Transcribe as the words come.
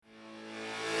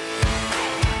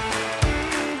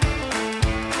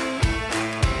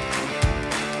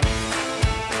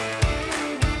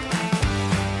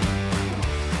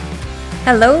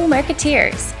Hello,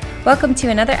 marketeers. Welcome to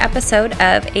another episode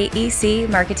of AEC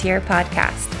Marketeer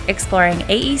Podcast, exploring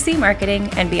AEC marketing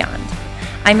and beyond.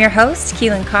 I'm your host,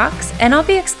 Keelan Cox, and I'll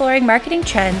be exploring marketing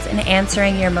trends and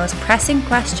answering your most pressing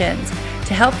questions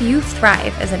to help you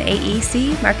thrive as an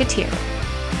AEC marketeer.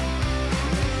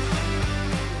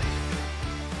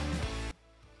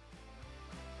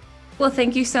 Well,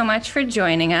 thank you so much for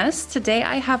joining us. Today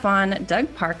I have on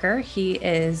Doug Parker. He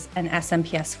is an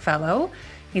SMPS fellow.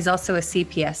 He's also a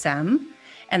CPSM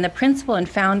and the principal and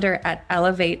founder at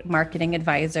Elevate Marketing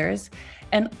Advisors,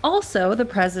 and also the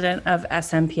president of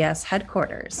SMPS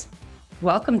headquarters.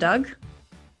 Welcome, Doug.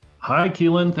 Hi,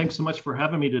 Keelan. Thanks so much for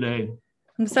having me today.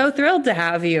 I'm so thrilled to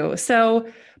have you. So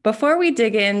before we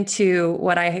dig into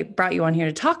what I brought you on here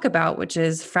to talk about, which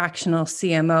is fractional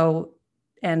CMO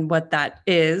and what that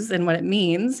is and what it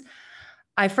means,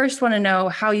 I first want to know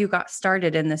how you got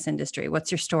started in this industry.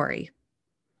 What's your story?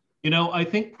 I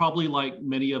think probably like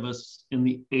many of us in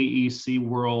the AEC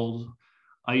world,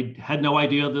 I had no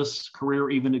idea this career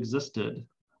even existed.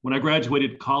 When I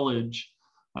graduated college,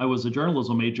 I was a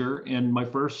journalism major, and my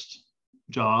first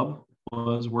job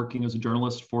was working as a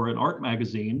journalist for an art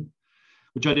magazine,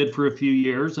 which I did for a few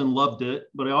years and loved it.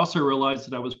 But I also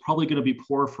realized that I was probably going to be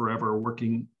poor forever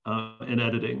working in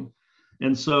editing.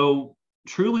 And so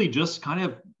truly just kind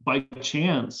of by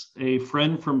chance, a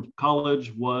friend from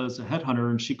college was a headhunter,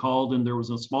 and she called, and there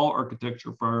was a small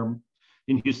architecture firm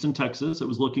in Houston, Texas that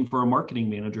was looking for a marketing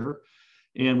manager.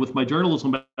 And with my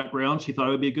journalism background, she thought I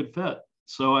would be a good fit.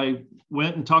 So I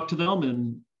went and talked to them,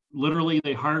 and literally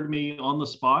they hired me on the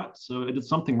spot. So I did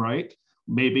something right,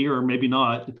 maybe or maybe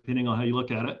not, depending on how you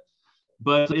look at it.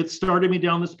 But it started me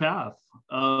down this path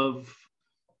of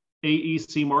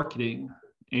AEC marketing.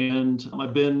 And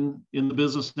I've been in the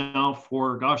business now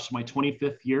for, my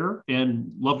 25th year,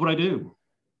 and love what I do.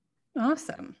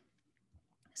 Awesome.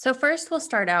 So first we'll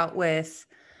start out with,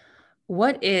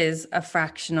 what is a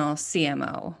fractional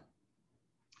CMO?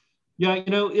 Yeah,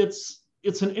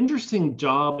 it's an interesting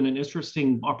job and an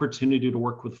interesting opportunity to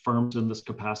work with firms in this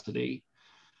capacity.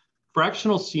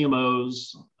 Fractional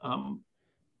CMOs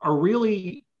are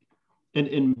really an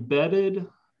embedded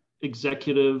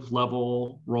executive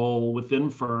level role within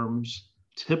firms,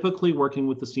 typically working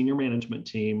with the senior management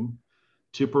team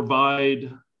to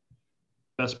provide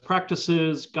best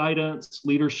practices, guidance,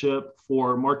 leadership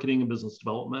for marketing and business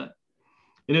development.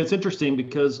 And it's interesting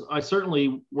because I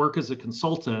certainly work as a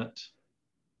consultant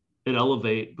at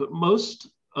Elevate, but most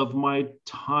of my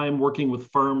time working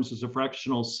with firms as a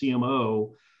fractional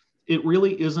CMO, it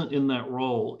really isn't in that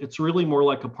role. It's really more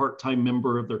like a part-time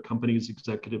member of their company's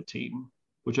executive team,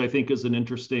 which I think is an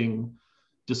interesting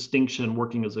distinction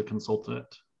working as a consultant.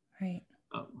 Right.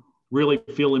 Really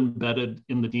feel embedded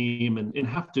in the team and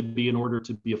have to be in order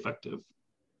to be effective.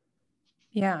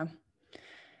 Yeah.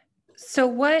 So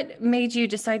what made you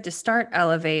decide to start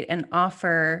Elevate and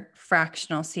offer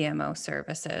fractional CMO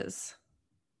services?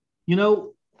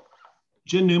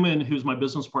 Jen Newman, who's my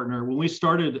business partner, when we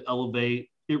started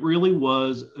Elevate, it really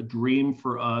was a dream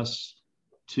for us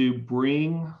to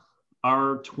bring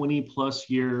our 20 plus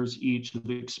years each of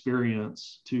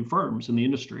experience to firms in the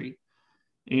industry.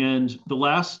 And the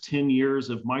last 10 years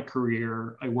of my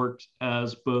career, I worked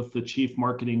as both the chief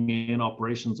marketing and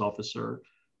operations officer.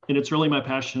 And it's really my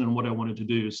passion and what I wanted to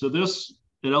do. So this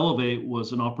at Elevate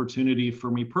was an opportunity for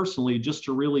me personally just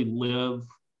to really live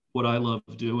what I love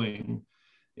doing.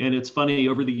 And it's funny,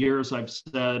 over the years, I've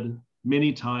said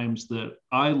many times that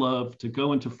I love to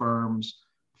go into firms,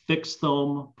 fix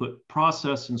them, put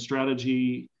process and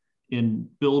strategy in,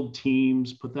 build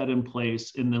teams, put that in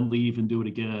place, and then leave and do it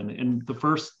again. And the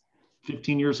first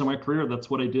 15 years of my career, that's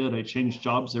what I did. I changed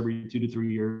jobs every 2 to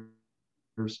 3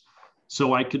 years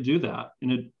so I could do that.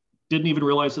 And it didn't even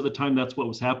realize at the time that's what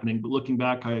was happening. But looking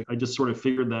back, I just sort of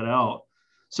figured that out.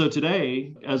 So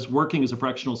today, as working as a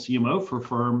fractional CMO for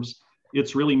firms,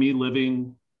 it's really me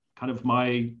living kind of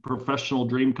my professional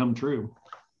dream come true.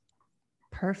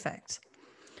 Perfect.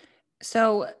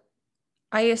 So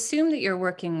I assume that you're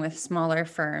working with smaller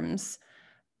firms,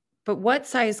 but what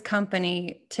size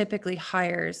company typically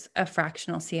hires a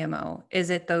fractional CMO? Is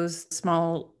it those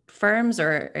small firms,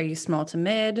 or are you small to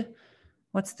mid?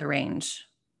 What's the range?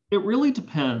 It really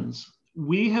depends.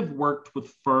 We have worked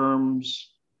with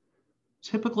firms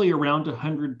typically around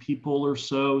 100 people or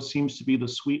so seems to be the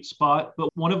sweet spot. But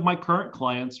one of my current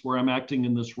clients where I'm acting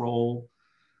in this role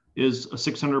is a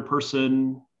 600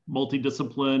 person,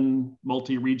 multidiscipline,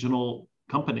 multi-regional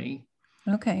company.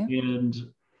 Okay. And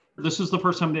this is the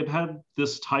first time they've had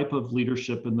this type of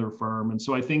leadership in their firm. And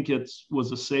so I think it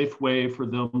was a safe way for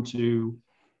them to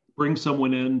bring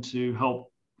someone in to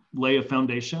help lay a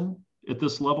foundation at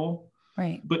this level.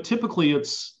 Right. But typically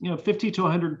it's, 50 to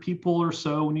 100 people or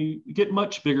so. When you get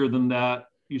much bigger than that,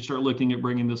 you start looking at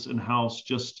bringing this in-house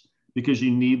just because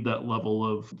you need that level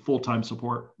of full-time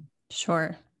support.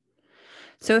 Sure.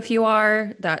 So if you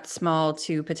are that small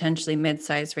to potentially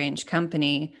mid-size range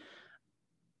company,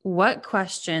 what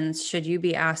questions should you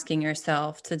be asking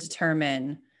yourself to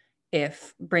determine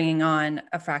if bringing on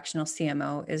a fractional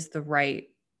CMO is the right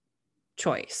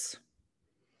choice?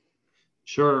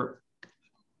 Sure.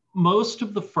 Most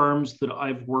of the firms that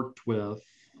I've worked with,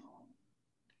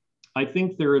 I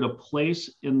think they're at a place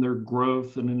in their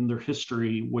growth and in their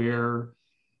history where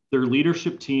their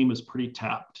leadership team is pretty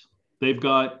tapped. They've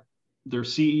got their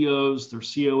CEOs, their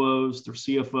COOs, their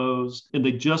CFOs, and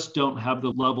they just don't have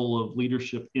the level of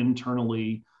leadership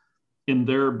internally in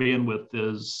their bandwidth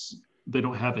is they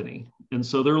don't have any. And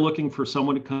so they're looking for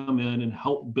someone to come in and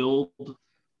help build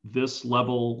this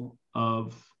level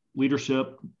of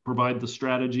leadership, provide the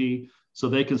strategy so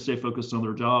they can stay focused on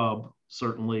their job.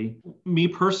 Certainly. Me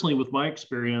personally, with my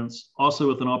experience, also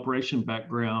with an operation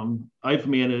background, I've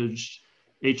managed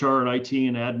HR and IT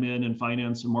and admin and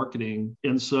finance and marketing.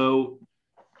 And so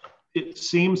it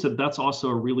seems that that's also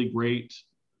a really great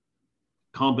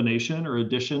combination or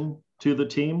addition to the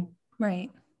team.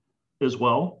 Right. As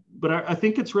well. But I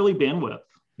think it's really bandwidth.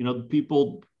 The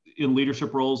people in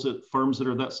leadership roles at firms that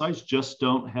are that size just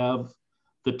don't have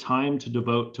the time to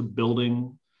devote to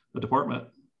building a department.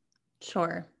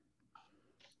 Sure.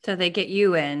 So they get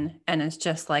you in and it's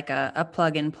just like a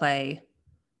plug and play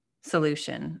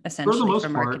solution essentially for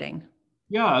marketing. Part,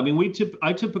 yeah. I mean,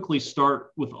 I typically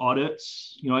start with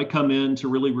audits. I come in to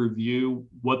really review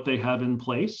what they have in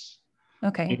place.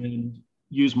 Okay. And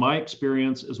use my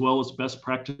experience as well as best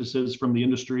practices from the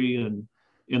industry and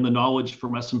in the knowledge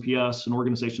from S&PS and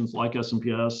organizations like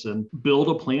S&PS and build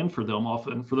a plan for them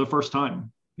often for the first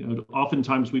time.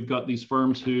 Oftentimes we've got these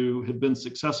firms who have been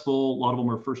successful. A lot of them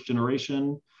are first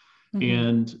generation,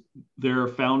 and their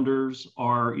founders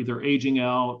are either aging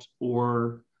out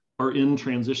or are in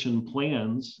transition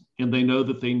plans, and they know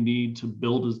that they need to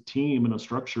build a team and a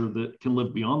structure that can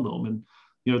live beyond them. And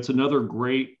it's another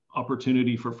great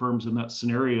opportunity for firms in that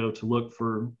scenario to look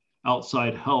for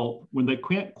outside help when they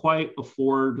can't quite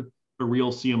afford a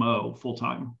real CMO full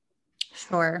time.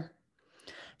 Sure.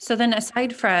 So then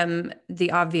aside from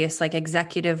the obvious like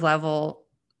executive level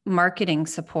marketing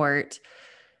support,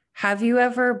 have you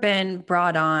ever been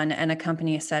brought on and a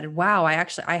company has said, wow,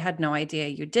 I had no idea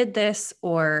you did this,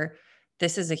 or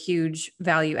this is a huge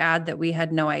value add that we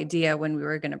had no idea when we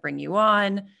were going to bring you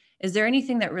on? Is there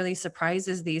anything that really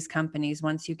surprises these companies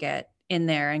once you get in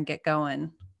there and get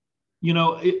going?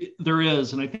 There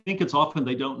is, and I think it's often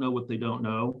they don't know what they don't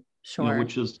know. Sure.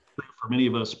 Which is for many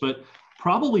of us. But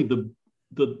probably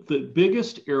the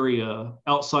biggest area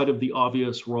outside of the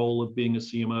obvious role of being a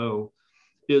CMO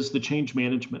is the change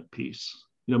management piece.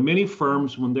 Many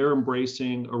firms, when they're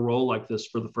embracing a role like this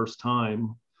for the first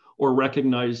time, or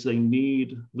recognize they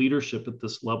need leadership at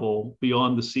this level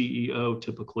beyond the CEO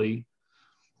typically,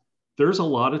 there's a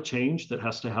lot of change that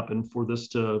has to happen for this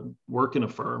to work in a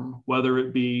firm, whether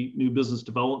it be new business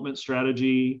development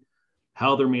strategy,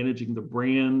 how they're managing the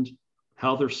brand,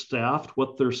 how they're staffed,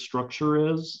 what their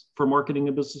structure is for marketing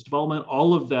and business development.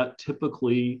 All of that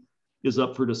typically is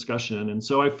up for discussion. And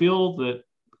so I feel that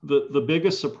the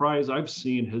biggest surprise I've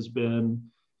seen has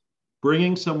been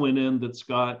bringing someone in that's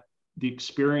got the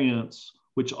experience,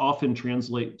 which often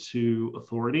translate to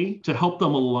authority, to help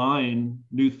them align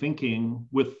new thinking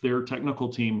with their technical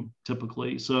team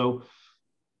typically. So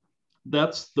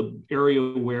that's the area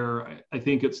where I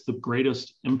think it's the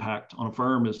greatest impact on a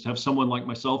firm, is to have someone like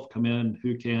myself come in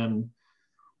who can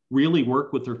really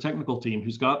work with their technical team,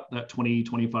 who's got that 20,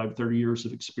 25, 30 years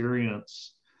of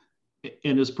experience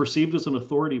and is perceived as an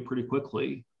authority pretty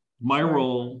quickly. My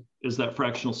role as that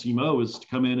fractional CMO is to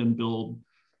come in and build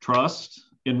trust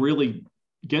and really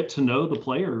get to know the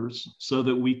players so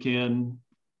that we can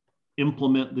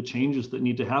implement the changes that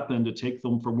need to happen to take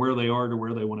them from where they are to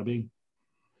where they want to be.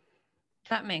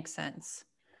 That makes sense.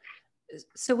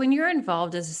 So when you're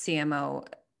involved as a CMO,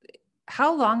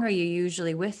 how long are you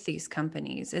usually with these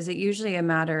companies? Is it usually a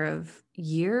matter of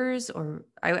years, or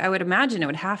I would imagine it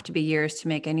would have to be years to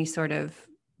make any sort of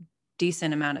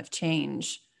decent amount of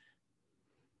change?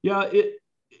 Yeah,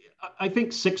 I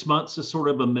think 6 months is sort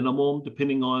of a minimum,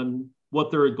 depending on what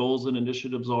their goals and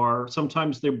initiatives are.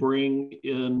 Sometimes they bring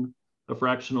in a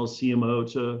fractional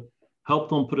CMO to help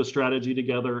them put a strategy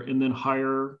together and then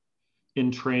hire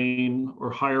and train or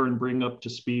hire and bring up to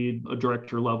speed a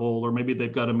director level, or maybe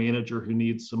they've got a manager who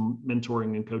needs some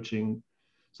mentoring and coaching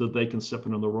so that they can step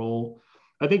into the role.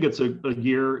 I think it's a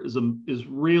year is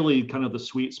really kind of the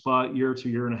sweet spot, year to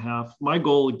year and a half. My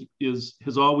goal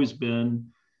has always been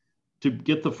to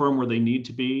get the firm where they need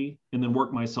to be and then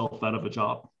work myself out of a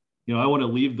job. I want to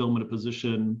leave them in a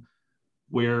position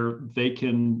where they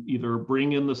can either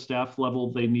bring in the staff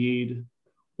level they need,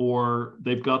 or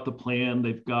they've got the plan,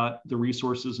 they've got the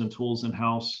resources and tools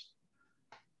in-house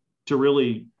to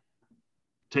really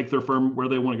take their firm where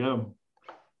they want to go.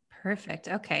 Perfect.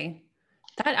 Okay.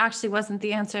 That actually wasn't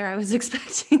the answer I was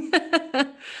expecting.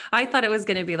 I thought it was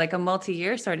going to be like a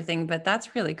multi-year sort of thing, but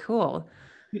that's really cool.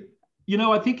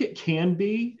 I think it can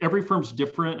be. Every firm's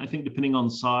different, I think, depending on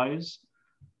size.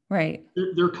 Right.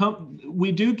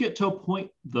 We do get to a point,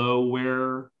 though,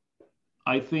 where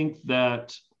I think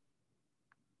that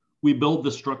we build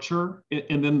the structure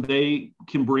and then they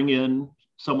can bring in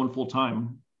someone full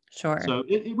time. Sure. So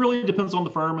it really depends on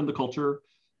the firm and the culture.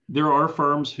 There are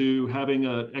firms who having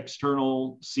an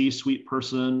external C-suite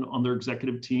person on their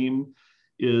executive team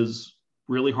is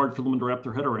really hard for them to wrap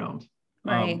their head around.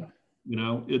 Right.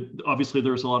 Obviously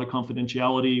there's a lot of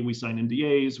confidentiality. We sign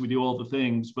NDAs, we do all the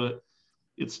things, but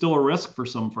it's still a risk for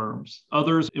some firms.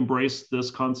 Others embrace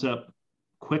this concept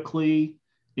quickly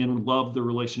and love the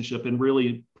relationship and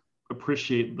really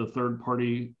appreciate the third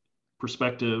party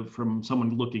perspective from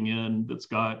someone looking in that's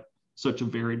got such a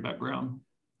varied background.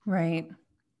 Right.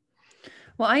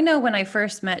 Well, I know when I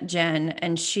first met Jen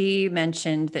and she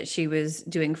mentioned that she was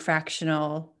doing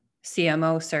fractional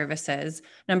CMO services.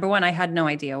 Number one, I had no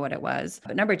idea what it was.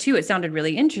 But number two, it sounded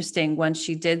really interesting once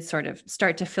she did sort of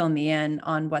start to fill me in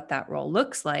on what that role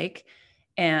looks like.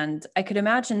 And I could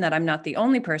imagine that I'm not the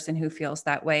only person who feels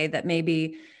that way, that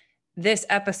maybe this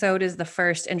episode is the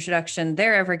first introduction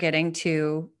they're ever getting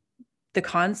to the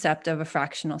concept of a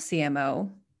fractional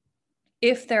CMO.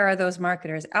 If there are those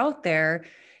marketers out there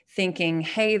thinking,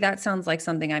 hey, that sounds like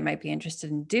something I might be interested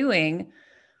in doing,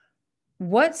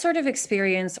 what sort of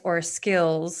experience or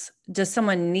skills does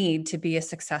someone need to be a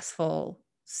successful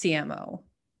CMO?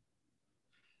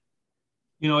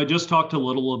 I just talked a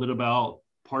little bit about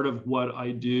part of what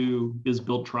I do is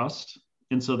build trust.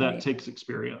 And so that takes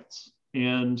experience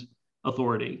and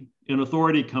authority. And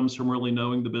authority comes from really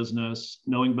knowing the business,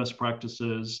 knowing best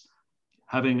practices.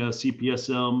 Having a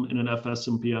CPSM and an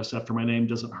FSMPS after my name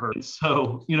doesn't hurt.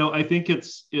 So, I think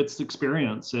it's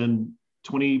experience and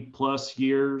 20 plus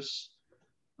years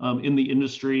in the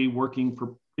industry, working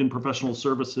in professional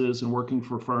services and working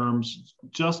for firms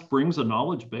just brings a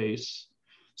knowledge base.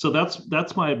 So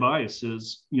that's my advice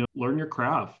is, learn your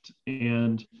craft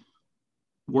and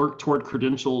work toward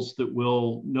credentials that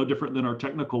will, no different than our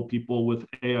technical people with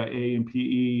AIA and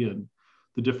PE and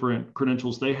the different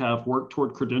credentials they have, work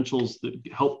toward credentials that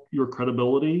help your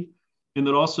credibility and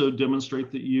that also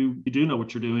demonstrate that you do know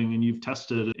what you're doing and you've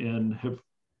tested and have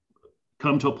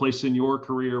come to a place in your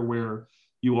career where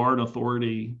you are an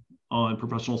authority on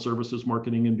professional services,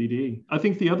 marketing, and BD. I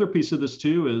think the other piece of this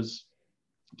too is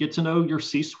get to know your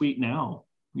C-suite now.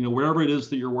 Wherever it is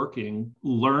that you're working,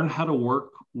 learn how to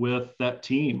work with that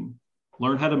team,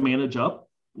 learn how to manage up,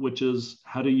 which is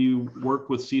how do you work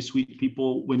with C-suite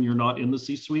people when you're not in the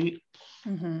C-suite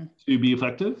to be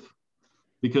effective?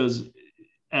 Because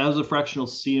as a fractional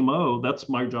CMO, that's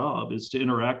my job, is to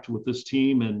interact with this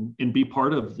team and be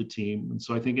part of the team. And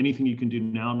so I think anything you can do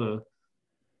now to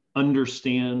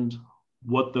understand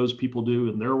what those people do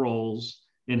in their roles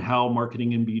and how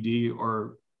marketing and BD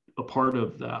are a part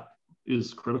of that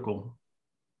is critical.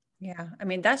 Yeah. I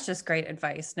mean, that's just great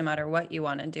advice, no matter what you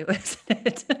want to do, isn't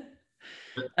it?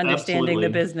 Understanding Absolutely. the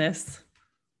business.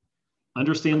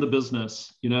 Understand the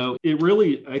business. It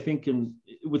really, I think in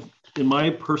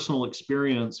my personal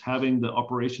experience, having the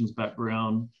operations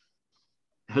background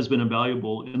has been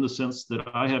invaluable in the sense that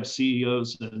I have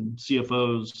CEOs and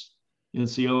CFOs and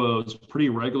COOs pretty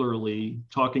regularly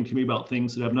talking to me about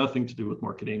things that have nothing to do with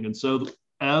marketing. And so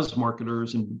as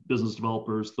marketers and business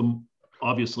developers,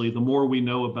 obviously the more we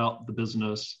know about the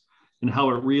business and how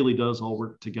it really does all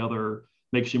work together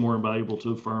makes you more invaluable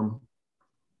to a firm.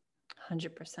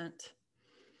 100%.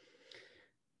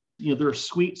 There are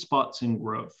sweet spots in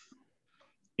growth.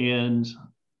 And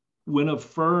when a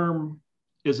firm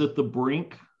is at the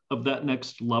brink of that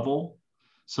next level,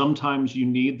 sometimes you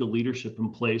need the leadership in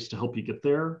place to help you get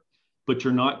there, but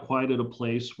you're not quite at a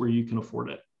place where you can afford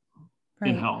it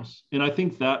in-house. And I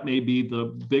think that may be the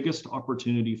biggest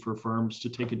opportunity for firms to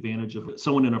take advantage of it.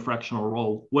 Someone in a fractional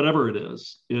role, whatever it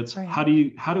is, it's how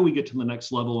do we get to the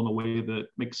next level in a way that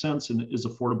makes sense and is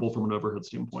affordable from an overhead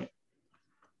standpoint?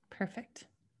 Perfect.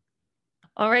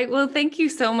 All right. Well, thank you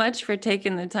so much for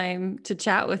taking the time to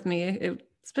chat with me.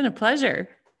 It's been a pleasure.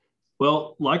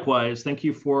 Well, likewise, thank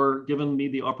you for giving me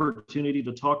the opportunity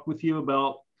to talk with you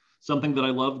about something that I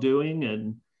love doing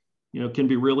and can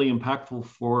be really impactful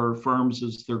for firms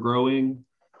as they're growing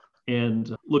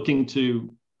and looking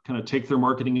to kind of take their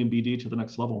marketing and BD to the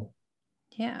next level.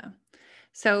 Yeah.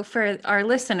 So for our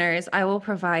listeners, I will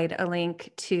provide a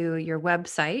link to your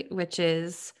website, which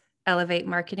is Elevate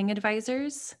Marketing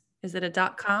Advisors. Is it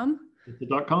a .com? It's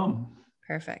a .com.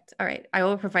 Perfect. All right. I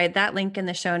will provide that link in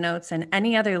the show notes and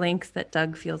any other links that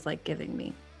Doug feels like giving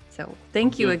me. So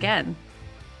thank you again.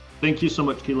 Thank you so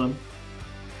much, Keelan.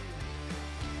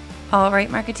 All right,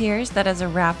 Marketeers, that is a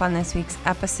wrap on this week's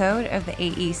episode of the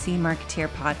AEC Marketeer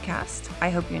Podcast. I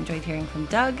hope you enjoyed hearing from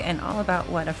Doug and all about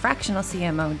what a fractional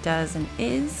CMO does and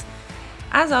is.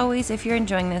 As always, if you're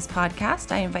enjoying this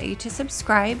podcast, I invite you to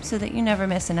subscribe so that you never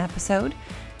miss an episode.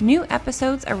 New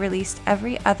episodes are released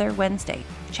every other Wednesday.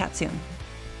 Chat soon.